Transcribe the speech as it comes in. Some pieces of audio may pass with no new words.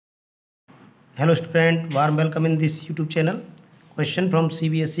Hello student, warm welcome in this YouTube channel. Question from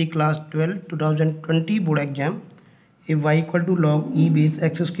cbse class 12 2020 board exam. If y equal to log e base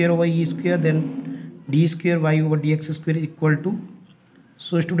x square over e square, then d square y over dx square is equal to.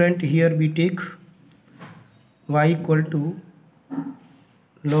 So student, here we take y equal to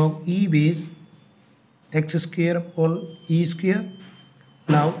log e base x square upon e square.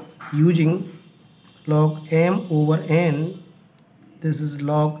 Now using log m over n, this is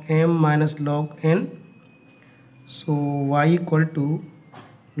log m minus log n, so y equal to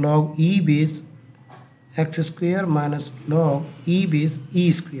log e base x square minus log e base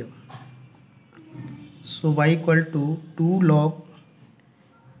e square. So y equal to 2 log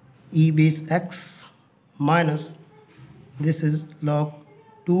e base x minus this is log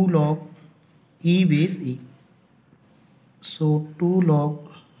 2 log e base e. So 2 log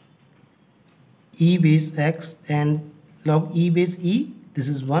e base x and log e base e, this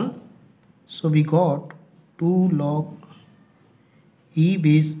is 1. So we got 2 log e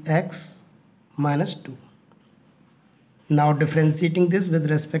base x minus 2. Now differentiating this with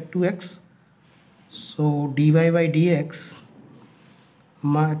respect to x. So dy by dx,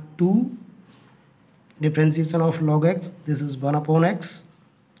 2 differentiation of log x, this is 1 upon x,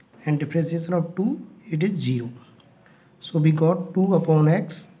 and differentiation of 2, it is 0. So we got 2 upon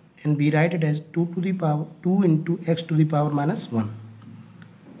x, and we write it as 2 to the power 2 into x to the power minus 1.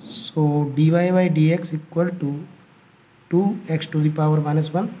 So dy by dx equal to 2x to the power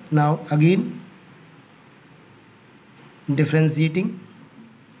minus 1. Now again differentiating,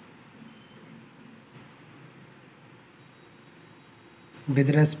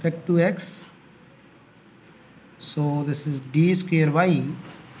 with respect to x. So this is d square y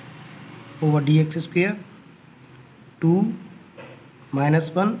over dx square, 2 minus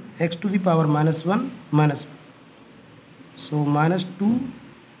 1 x to the power minus 1 minus 1. So minus 2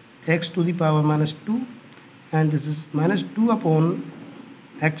 x to the power minus 2, and this is minus 2 upon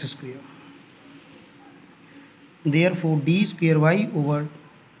x square. Therefore d square y over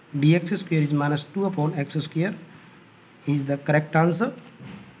dx square is minus 2 upon x square is the correct answer,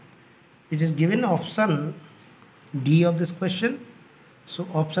 which is given option D of this question. So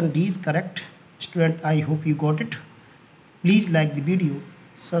option D is correct. Student, I hope you got it. Please like the video,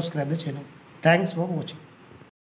 subscribe the channel. Thanks for watching.